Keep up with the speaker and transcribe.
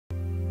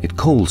It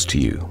calls to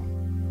you.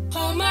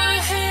 Hold my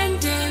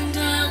hand and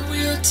I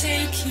will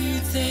take you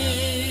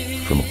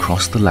there. From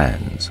across the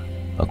lands,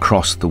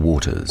 across the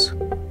waters,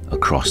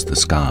 across the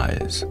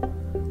skies,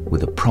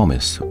 with a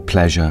promise of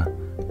pleasure,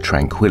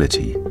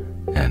 tranquility,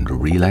 and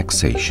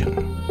relaxation.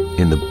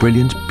 In the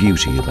brilliant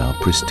beauty of our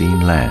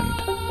pristine land,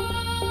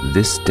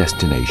 this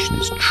destination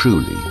is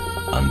truly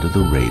under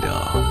the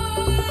radar.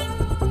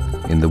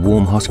 In the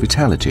warm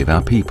hospitality of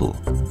our people,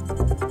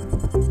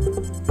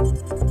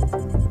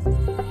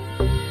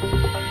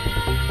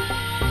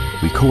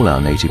 we call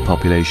our native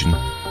population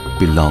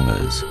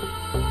belongers.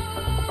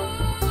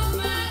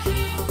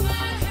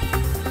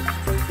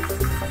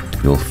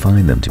 You'll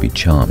find them to be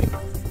charming,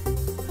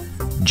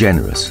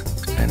 generous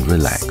and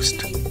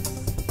relaxed,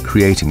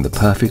 creating the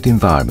perfect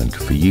environment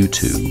for you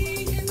to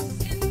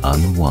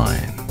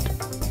unwind.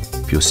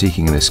 If you're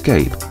seeking an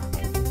escape,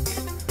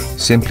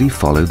 simply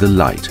follow the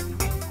light.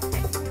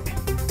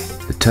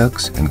 The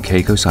Turks and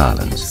Caicos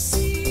Islands,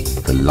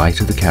 the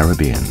light of the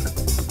Caribbean.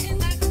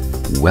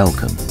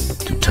 Welcome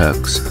to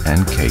Turks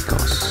and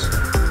Caicos,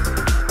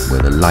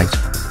 where the light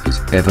is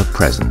ever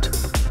present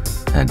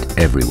and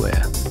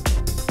everywhere,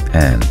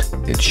 and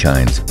it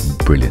shines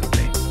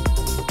brilliantly.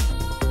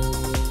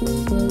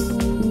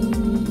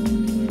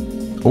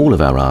 All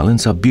of our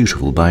islands are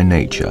beautiful by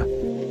nature,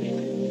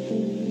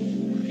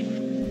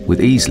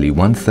 with easily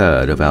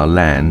 1/3 of our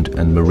land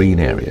and marine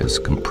areas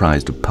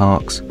comprised of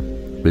parks,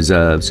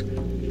 reserves,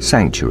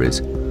 sanctuaries,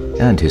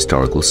 and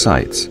historical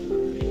sites.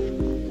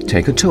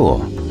 Take a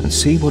tour and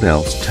see what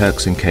else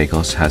Turks and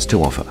Caicos has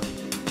to offer.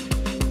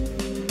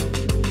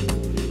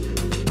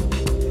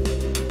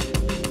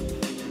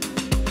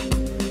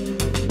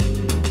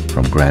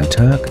 From Grand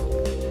Turk,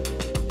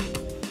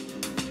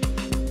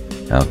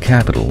 our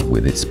capital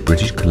with its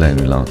British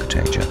colonial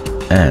architecture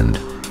and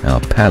our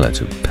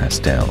palette of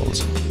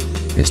pastels,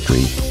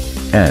 history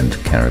and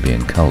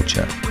Caribbean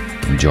culture.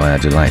 Enjoy our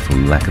delightful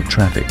lack of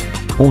traffic,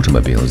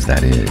 automobiles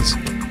that is.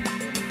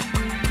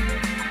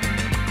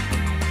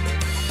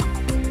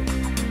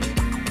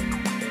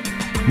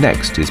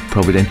 Next is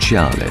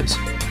Providenciales.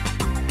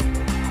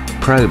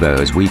 Provo,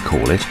 as we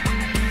call it,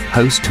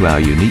 host to our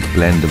unique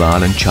blend of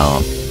island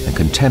charm and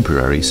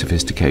contemporary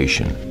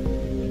sophistication.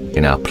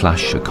 In our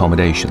plush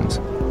accommodations,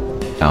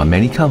 our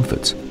many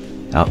comforts,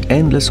 our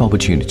endless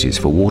opportunities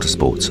for water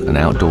sports and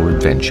outdoor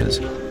adventures,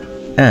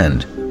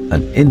 and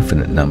an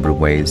infinite number of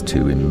ways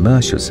to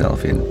immerse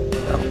yourself in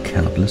our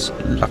countless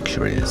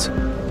luxuries.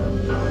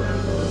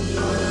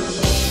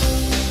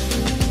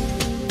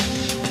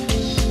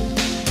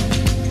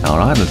 Our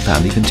island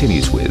family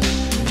continues with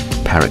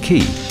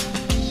Paraquí,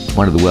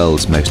 one of the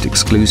world's most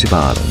exclusive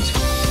islands,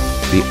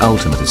 the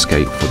ultimate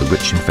escape for the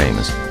rich and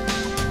famous,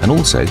 and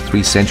also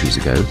 3 centuries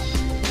ago,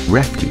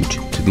 refuge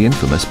to the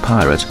infamous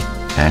pirate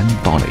Anne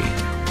Bonny.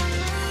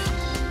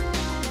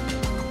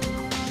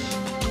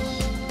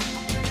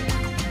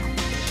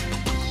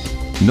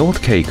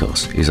 North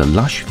Caicos is a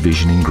lush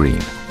visioning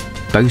green,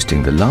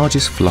 boasting the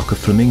largest flock of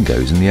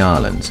flamingos in the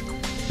islands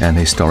and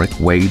historic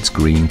Wade's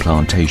Green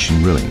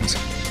Plantation ruins.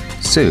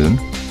 Soon,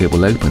 it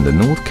will open the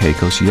North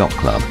Caicos Yacht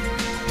Club,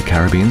 the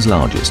Caribbean's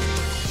largest,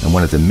 and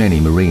one of the many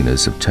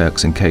marinas of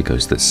Turks and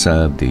Caicos that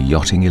serve the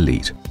yachting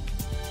elite.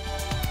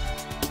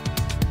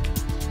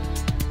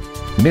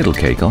 Middle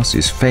Caicos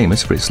is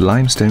famous for its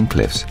limestone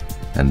cliffs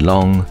and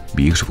long,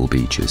 beautiful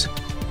beaches.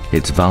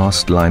 Its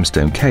vast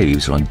limestone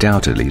caves are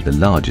undoubtedly the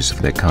largest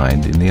of their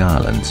kind in the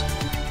islands.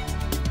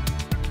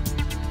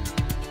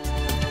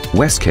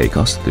 West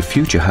Caicos, the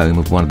future home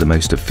of one of the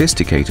most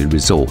sophisticated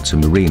resorts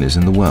and marinas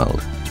in the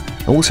world,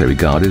 also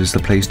regarded as the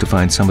place to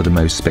find some of the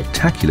most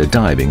spectacular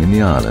diving in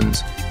the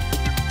islands.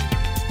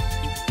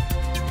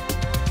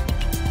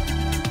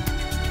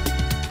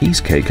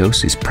 East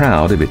Caicos is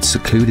proud of its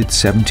secluded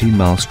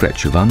 17-mile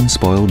stretch of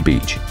unspoiled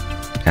beach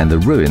and the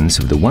ruins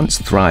of the once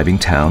thriving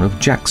town of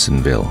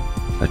Jacksonville,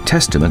 a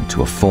testament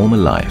to a former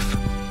life.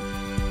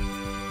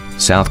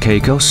 South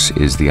Caicos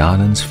is the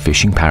island's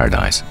fishing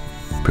paradise,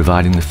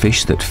 providing the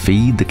fish that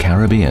feed the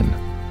Caribbean.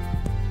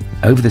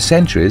 Over the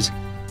centuries,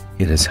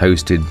 it has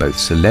hosted both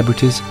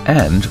celebrities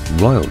and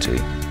royalty.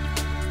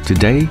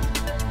 Today,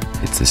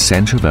 it's the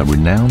center of a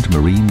renowned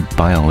marine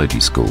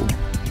biology school.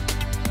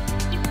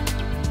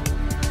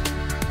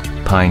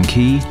 Pine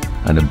Key,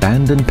 an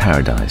abandoned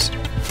paradise,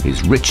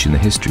 is rich in the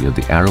history of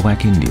the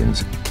Arawak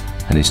Indians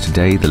and is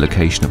today the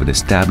location of an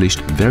established,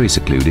 very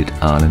secluded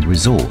island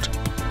resort.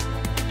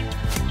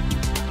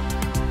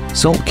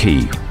 Salt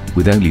Key,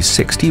 with only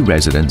 60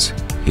 residents,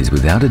 is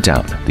without a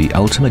doubt the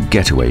ultimate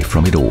getaway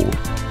from it all.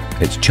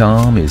 Its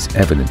charm is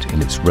evident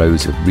in its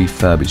rows of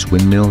refurbished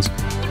windmills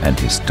and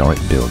historic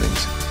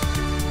buildings.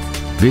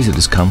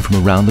 Visitors come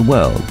from around the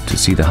world to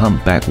see the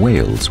humpback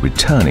whales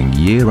returning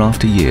year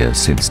after year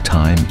since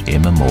time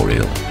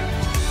immemorial.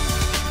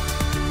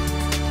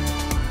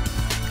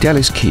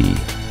 Delis Key,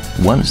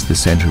 once the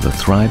center of a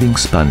thriving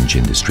sponge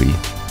industry,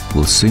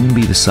 will soon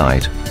be the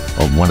site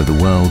of one of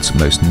the world's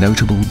most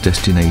notable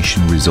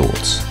destination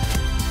resorts.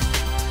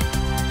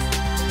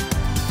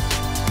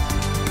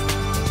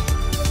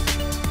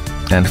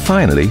 And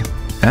finally,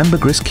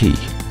 Ambergris Caye.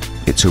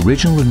 Its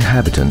original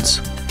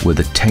inhabitants were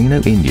the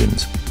Taino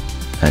Indians,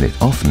 and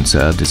it often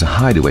served as a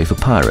hideaway for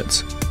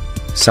pirates.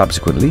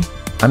 Subsequently,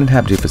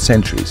 uninhabited for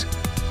centuries,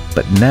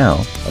 but now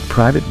a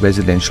private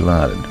residential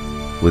island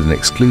with an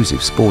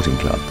exclusive sporting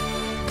club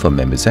for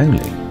members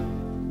only.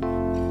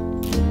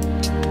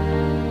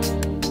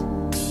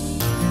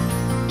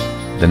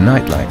 The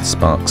nightlife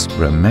sparks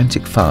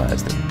romantic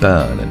fires that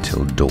burn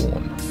until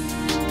dawn.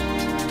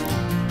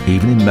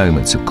 Even in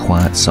moments of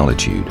quiet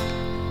solitude,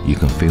 you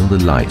can feel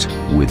the light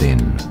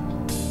within.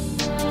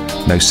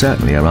 Most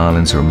certainly our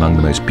islands are among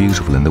the most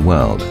beautiful in the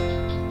world.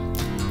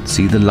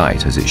 See the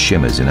light as it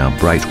shimmers in our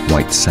bright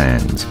white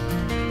sands.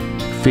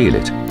 Feel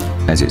it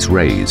as its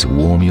rays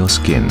warm your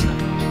skin.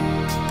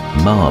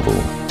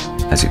 Marvel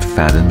as it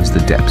fathoms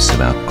the depths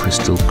of our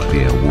crystal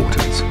clear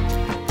waters.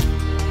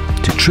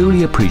 To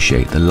truly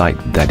appreciate the light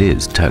that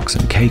is Turks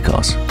and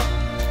Caicos,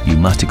 you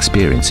must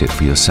experience it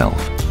for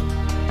yourself.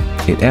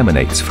 It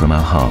emanates from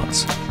our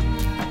hearts.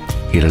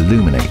 It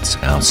illuminates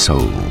our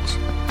souls.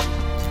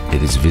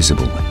 It is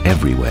visible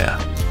everywhere.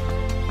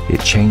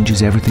 It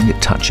changes everything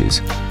it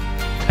touches,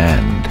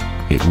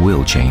 and it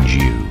will change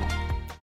you.